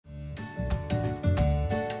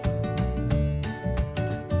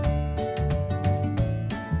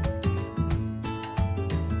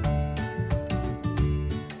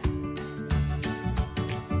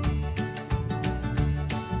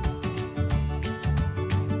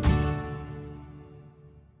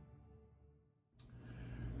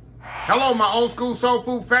Hello, my old school soul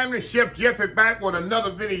food family. Chef Jeff is back with another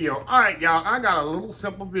video. All right, y'all, I got a little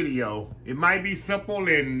simple video. It might be simple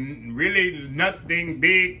and really nothing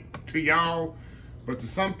big to y'all, but to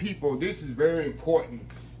some people, this is very important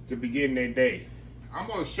to begin their day. I'm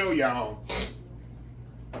gonna show y'all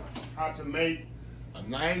how to make a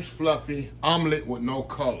nice fluffy omelet with no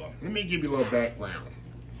color. Let me give you a little background.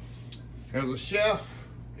 As a chef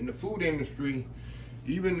in the food industry,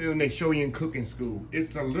 even when they show you in cooking school, it's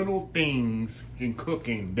the little things in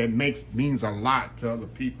cooking that means a lot to other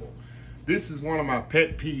people. This is one of my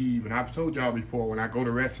pet peeves, and I've told y'all before, when I go to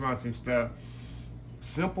restaurants and stuff,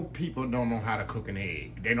 simple people don't know how to cook an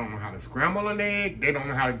egg. They don't know how to scramble an egg. They don't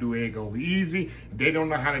know how to do egg over easy. They don't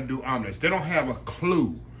know how to do omelets. They don't have a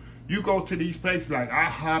clue. You go to these places like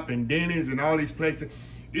IHOP and Denny's and all these places,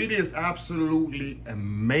 it is absolutely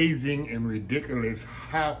amazing and ridiculous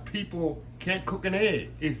how people can't cook an egg.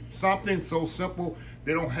 It's something so simple,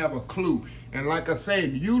 they don't have a clue. And like I say,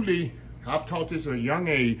 usually, I've taught this at a young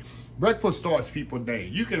age, breakfast starts people's day.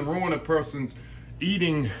 You can ruin a person's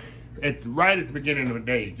eating right at the beginning of the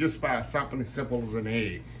day just by something as simple as an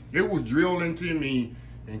egg. It was drilled into me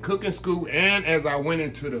in cooking school and as I went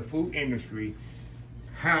into the food industry,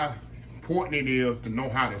 how important it is to know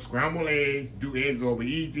how to scramble eggs, do eggs over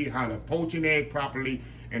easy, how to poach an egg properly,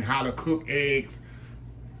 and how to cook eggs,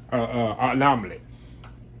 an omelet.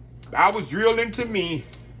 I was drilled into me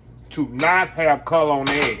to not have color on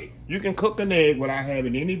the egg. You can cook an egg without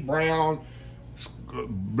having any brown,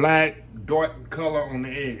 black, dark color on the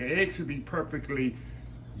egg. The egg should be perfectly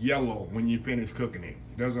yellow when you finish cooking it.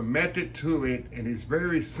 There's a method to it, and it's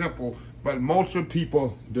very simple, but most of the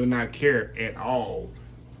people do not care at all.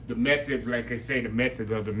 The method, like I say, the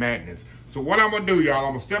method of the madness. So what I'm gonna do, y'all,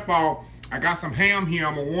 I'm gonna step off. I got some ham here.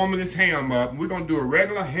 I'm gonna warm this ham up. We're gonna do a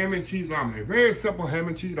regular ham and cheese omelet. Very simple ham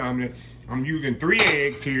and cheese omelet. I'm using 3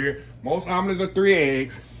 eggs here. Most omelets are 3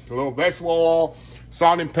 eggs. A little vegetable oil,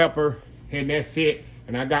 salt and pepper, and that's it.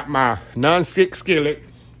 And I got my non-stick skillet.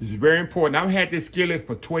 This is very important. I've had this skillet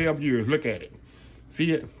for 12 years. Look at it.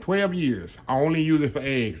 See it? 12 years. I only use it for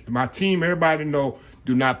eggs. My team, everybody know,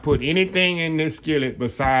 do not put anything in this skillet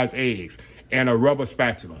besides eggs and a rubber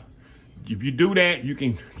spatula. If you do that,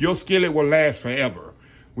 your skillet will last forever.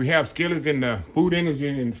 We have skillets in the food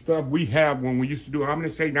industry and stuff we have when we used to do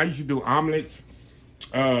omelets. I used to do omelets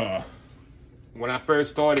when I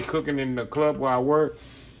first started cooking in the club where I worked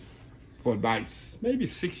for about maybe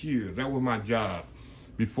 6 years. That was my job.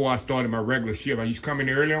 Before I started my regular shift, I used to come in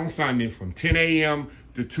early on Sundays from 10 a.m.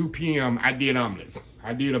 to 2 p.m. I did omelets.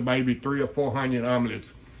 I did maybe 300 or 400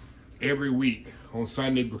 omelets every week on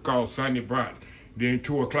Sunday because Sunday brunch. Then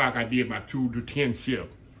 2 o'clock, I did my 2 to 10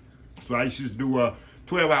 shift. So I used to do a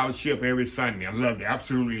 12-hour shift every Sunday. I loved it,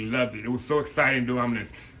 absolutely loved it. It was so exciting to do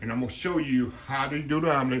omelets. And I'm gonna show you how to do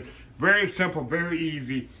the omelet. Very simple, very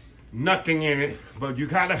easy, nothing in it, but you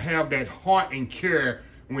gotta have that heart and care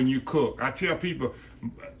when you cook. I tell people,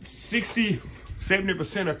 60,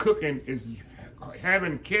 70% of cooking is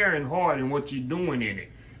having care and heart in what you're doing in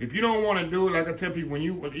it. If you don't want to do it, like I tell people,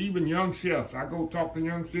 even young chefs, I go talk to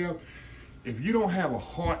young chefs, if you don't have a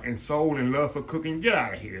heart and soul and love for cooking, get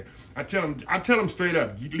out of here. I tell them straight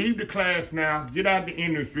up, you leave the class now, get out of the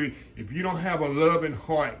industry if you don't have a love and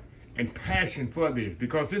heart and passion for this,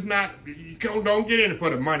 because it's not, don't get in it for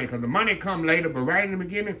the money, because the money come later, but right in the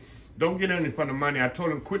beginning, don't get in it for the money. I told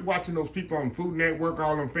them, quit watching those people on Food Network,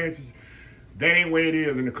 all them fancies. That ain't where it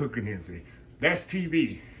is in the cooking industry. That's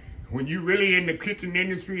TV. When you really in the kitchen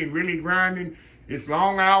industry and really grinding, it's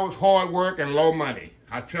long hours, hard work, and low money.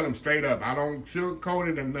 I tell them straight up. I don't sugarcoat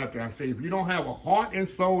it or nothing. I say, if you don't have a heart and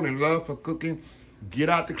soul and love for cooking, get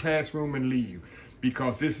out the classroom and leave,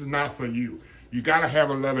 because this is not for you. You got to have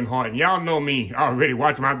a loving heart. And y'all know me already.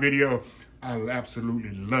 Watch my video. I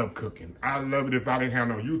absolutely love cooking. I love it. If I didn't have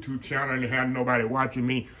no YouTube channel and didn't have nobody watching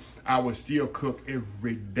me, I would still cook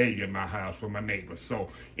every day in my house for my neighbors. So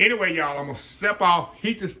anyway, y'all, I'm gonna step off,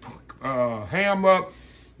 heat this ham up,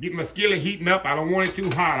 get my skillet heating up. I don't want it too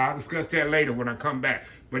hot. I'll discuss that later when I come back.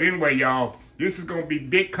 But anyway, y'all, this is gonna be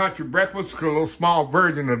big country breakfast, a little small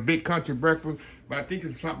version of big country breakfast, but I think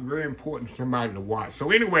it's something very important for somebody to watch.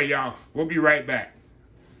 So anyway, y'all, we'll be right back.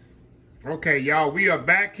 Okay, y'all, we are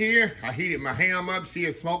back here. I heated my ham up. See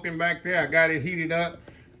it smoking back there? I got it heated up.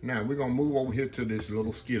 Now, we're going to move over here to this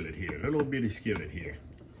little skillet here. A little bitty skillet here.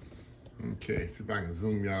 Okay, see if I can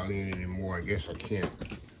zoom y'all in anymore. I guess I can't.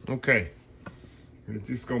 Okay. It's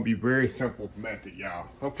just going to be very simple method, y'all.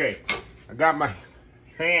 Okay, I got my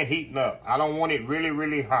pan heating up. I don't want it really,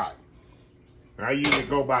 really hot. I usually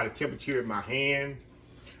go by the temperature of my hand.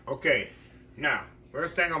 Okay, now,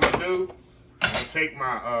 first thing I'm going to do, I'm gonna take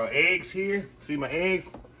my eggs here. See my eggs?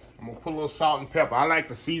 I'm gonna put a little salt and pepper. I like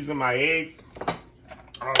to season my eggs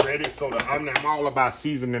already, so that I'm all about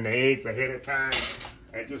seasoning the eggs ahead of time.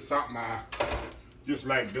 That's just something I just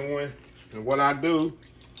like doing. And what I do,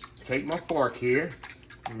 take my fork here.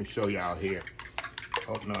 Let me show y'all here.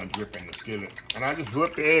 Hope not dripping the skillet. And I just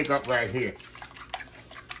whip the egg up right here.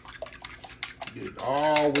 Get it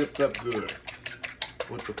all whipped up good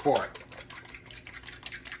with the fork.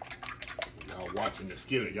 Y'all watching the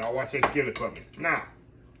skillet. Y'all watch that skillet for me. Now,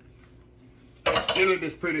 the skillet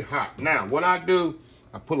is pretty hot. Now, what I do,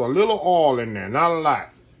 I put a little oil in there, not a lot.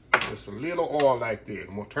 Just a little oil like this.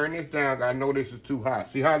 I'm gonna turn this down. I know this is too hot.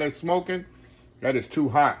 See how that's smoking? That is too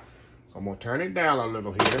hot. So I'm gonna turn it down a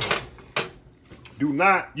little here. Do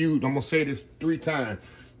not use, I'm gonna say this 3 times.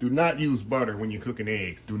 Do not use butter when you're cooking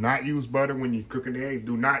eggs. Do not use butter when you're cooking eggs.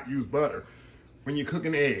 Do not use butter when you're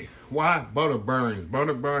cooking eggs. Why? Butter burns.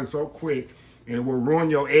 Butter burns so quick, and it will ruin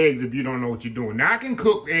your eggs if you don't know what you're doing. Now, I can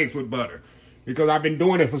cook eggs with butter because I've been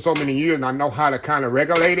doing it for so many years, and I know how to kind of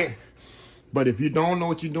regulate it. But if you don't know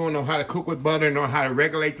what you're doing, know how to cook with butter, know how to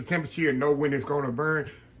regulate the temperature, and know when it's going to burn,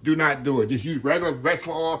 do not do it. Just use regular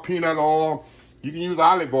vegetable oil, peanut oil. You can use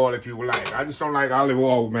olive oil if you would like. I just don't like olive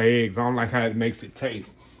oil with my eggs. I don't like how it makes it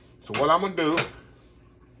taste. So what I'm going to do,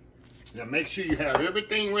 now make sure you have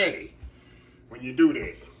everything ready when you do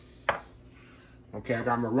this. Okay, I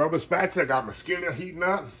got my rubber spatula. I got my skillet heating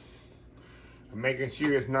up. I'm making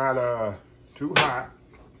sure it's not too hot.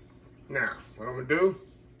 Now, what I'm going to do,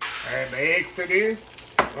 add my eggs to this.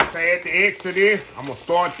 Once I add the eggs to this, I'm going to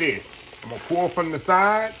start this. I'm going to pour from the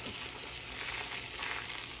sides.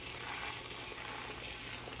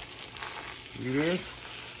 See this?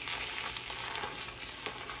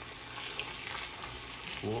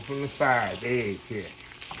 Pour from the sides, eggs here.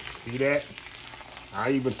 See that?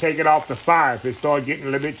 I even take it off the fire. If it starts getting a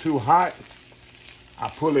little bit too hot, I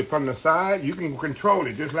pull it from the side. You can control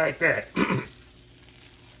it just like that.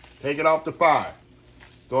 Take it off the fire.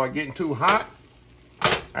 Start getting too hot,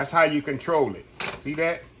 that's how you control it. See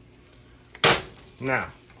that?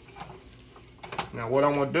 Now what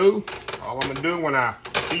I'm gonna do, all I'm gonna do when I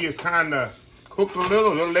see it's kind of cooked a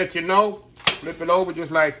little, it'll let you know. Flip it over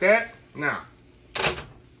just like that. Now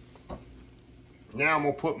I'm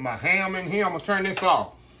gonna put my ham in here. I'm gonna turn this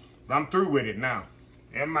off. I'm through with it now.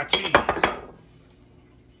 And my cheese.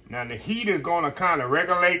 Now the heat is gonna kind of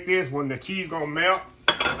regulate this when the cheese gonna melt.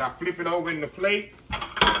 As I flip it over in the plate,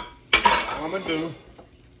 all I'm gonna do,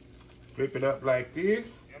 flip it up like this,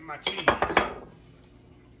 and my cheese.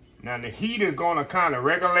 Now the heat is gonna kind of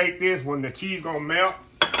regulate this when the cheese gonna melt.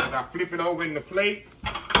 As I flip it over in the plate,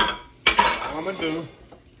 all I'm gonna do,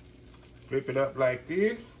 flip it up like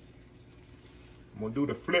this. I'm gonna do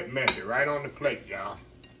the flip method right on the plate, y'all.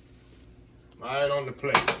 Right on the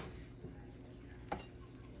plate.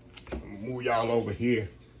 I'm gonna move y'all over here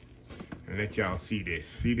and let y'all see this.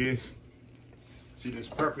 See this? See this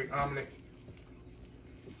perfect omelet?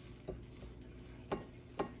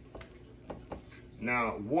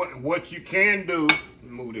 Now, what you can do,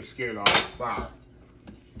 move this skillet off the fire.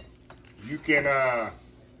 You can,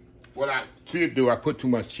 what I should do, I put too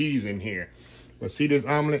much cheese in here. But see this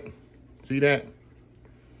omelet? See that?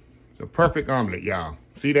 The perfect omelet, y'all.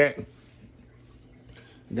 See that?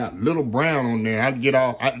 Got little brown on there. I'd get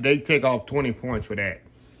off, they take off 20 points for that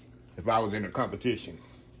if I was in a competition.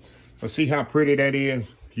 But see how pretty that is?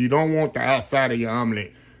 You don't want the outside of your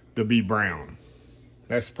omelet to be brown.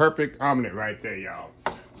 That's perfect omelet right there, y'all.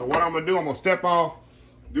 So what I'm gonna do, I'm gonna step off,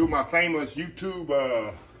 do my famous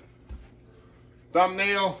YouTube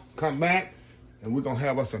thumbnail, come back, and we're gonna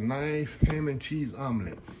have us a nice ham and cheese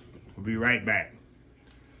omelet. We'll be right back.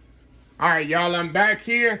 All right, y'all, I'm back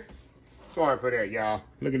here. Sorry for that, y'all.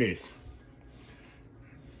 Look at this.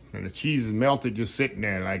 And the cheese is melted just sitting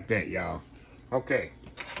there like that, y'all. Okay,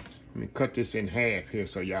 let me cut this in half here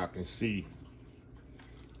so y'all can see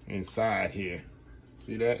inside here.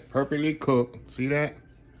 See that? Perfectly cooked. See that?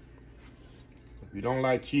 If you don't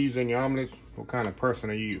like cheese in your omelets, what kind of person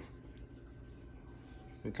are you?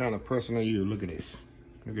 What kind of person are you? Look at this.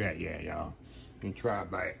 Look at that, yeah, y'all. Let me try a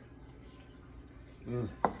bite.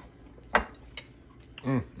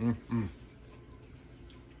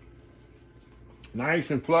 Nice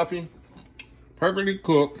and fluffy. Perfectly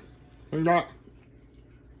cooked. And that's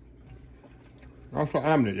the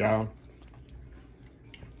omelet, y'all.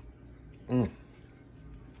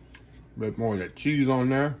 Bit more of that cheese on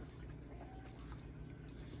there.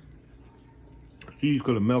 Cheese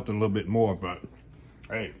could have melted a little bit more, but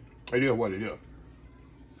hey, it is what it is.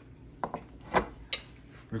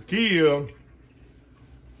 The key is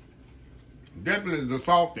definitely to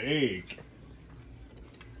salt the egg.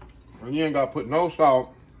 When you ain't gotta put no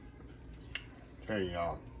salt, tell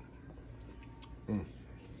y'all, Let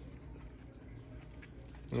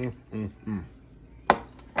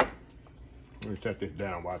me set this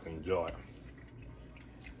down while I can enjoy it.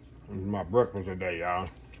 This is my breakfast today, y'all.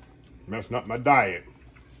 Messing up my diet.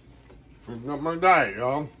 Messing up my diet,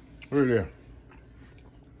 y'all. Look at that.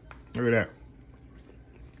 Look at that.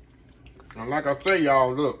 And like I say,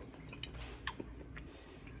 y'all, look.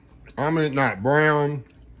 Omelette not brown,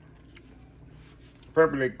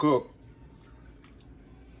 perfectly cooked.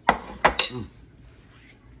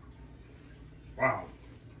 Wow.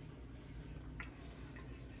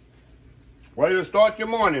 Way to start your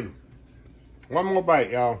morning. One more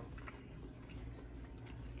bite, y'all.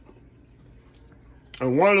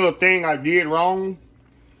 And one little thing I did wrong,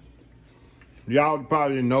 y'all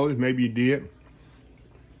probably didn't notice, maybe you did.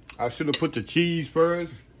 I should have put the cheese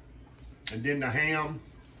first and then the ham.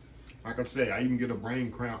 Like I say, I even get a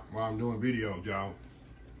brain cramp while I'm doing videos, y'all.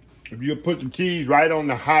 If you put the cheese right on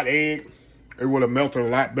the hot egg, it would have melted a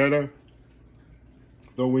lot better.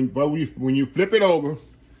 So when you flip it over,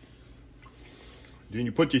 then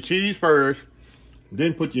you put your cheese first,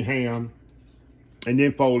 then put your ham, and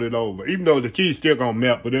then fold it over. Even though the cheese still gonna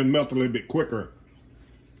melt, but it'll melt a little bit quicker.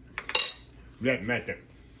 That method.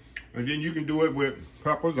 And then you can do it with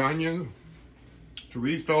peppers, onions,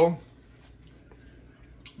 chorizo.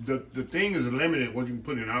 The thing is limited what you can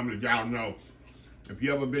put in an omelet. Y'all know. If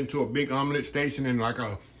you ever been to a big omelet station in like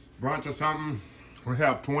a brunch or something, we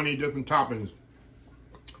have 20 different toppings.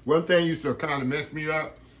 One thing used to kind of mess me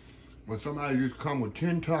up when somebody used to come with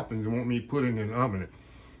 10 toppings and want me to put in an omelet.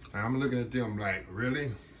 And I'm looking at them like,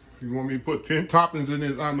 really? You want me to put 10 toppings in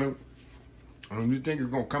this omelet? And you think it's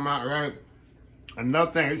gonna come out right?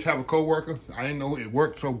 Another thing, I used to have a coworker. I didn't know it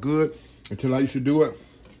worked so good until I used to do it.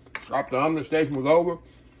 After the omelet station was over,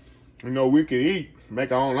 you know, we could eat,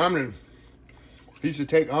 make our own omelet. He used to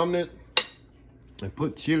take omelet and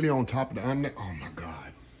put chili on top of the omelet. Oh my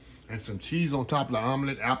God. And some cheese on top of the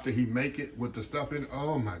omelet after he make it with the stuff in it.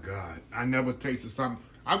 Oh my God. I never tasted something.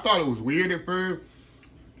 I thought it was weird at first.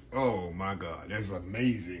 Oh my God, that's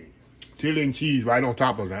amazing. Chili and cheese right on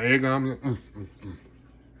top of the egg omelet.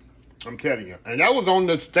 I'm telling you. And that was on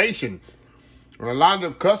the station. And a lot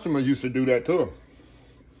of the customers used to do that too.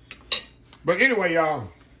 But anyway, y'all,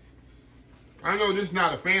 I know this is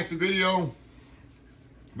not a fancy video,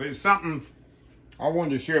 but it's something I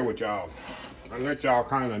wanted to share with y'all and let y'all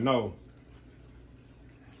kind of know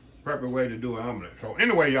the proper way to do an omelet. So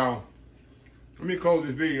anyway, y'all, let me close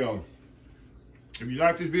this video. If you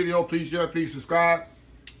like this video, please share, please subscribe.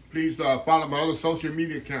 Please follow my other social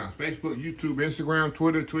media accounts: Facebook, YouTube, Instagram,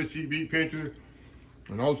 Twitter, Twitch TV, Pinterest,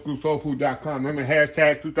 and oldschoolsoulfood.com. Remember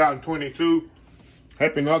hashtag 2022,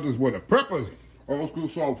 helping others with a purpose. Old School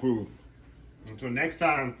Soul Food. Until next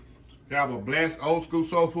time, have a blessed Old School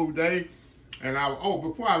Soul Food day. And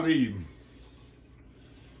before I leave,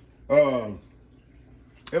 it'll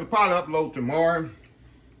probably upload tomorrow.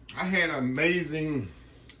 I had an amazing,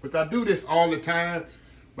 but I do this all the time,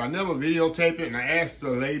 but I never videotape it. And I asked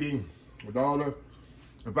the lady, my daughter,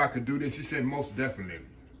 if I could do this. She said most definitely.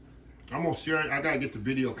 I'm gonna share it. I gotta get the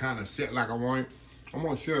video kind of set like I want it. I'm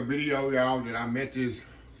gonna share a video, y'all, that I met this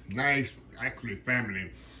nice, actually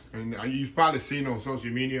family. And you've probably seen on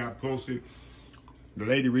social media, I posted. The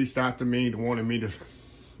lady reached out to me and wanted me to,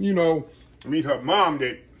 you know, meet her mom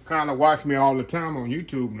that kind of watched me all the time on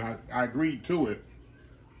YouTube, and I agreed to it.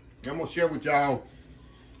 I'm gonna share with y'all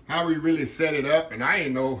how we really set it up. And I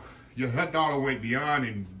didn't know her daughter went beyond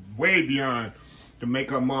and way beyond to make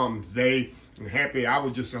her mom's day and happy. I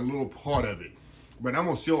was just a little part of it. But I'm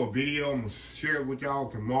gonna show a video. I'm gonna share it with y'all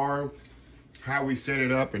tomorrow, how we set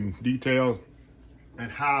it up in details and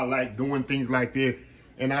how I like doing things like this.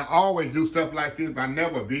 And I always do stuff like this, but I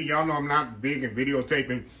never video. Y'all know I'm not big in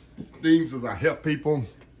videotaping things as I help people.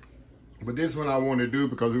 But this one I want to do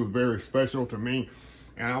because it was very special to me.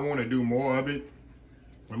 And I want to do more of it.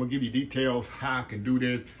 I'm going to give you details how I can do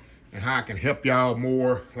this and how I can help y'all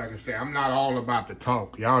more. Like I said, I'm not all about the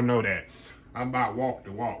talk. Y'all know that. I'm about walk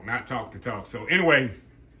the walk, not talk the talk. So anyway,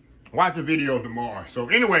 watch the video tomorrow. So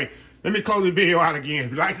anyway, let me close the video out again.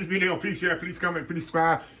 If you like this video, please share, please comment, please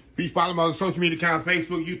subscribe. Please follow my other social media accounts: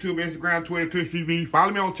 Facebook, YouTube, Instagram, Twitter, Twitch TV.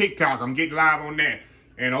 Follow me on TikTok. I'm getting live on that.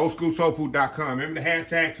 And oldschoolsoulfood.com. Remember the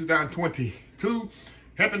hashtag 2022,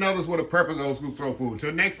 helping others with a purpose, Old School Soul Food.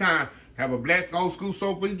 Until next time, have a blessed Old School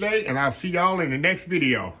Soul Food day, and I'll see y'all in the next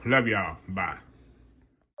video. Love y'all. Bye.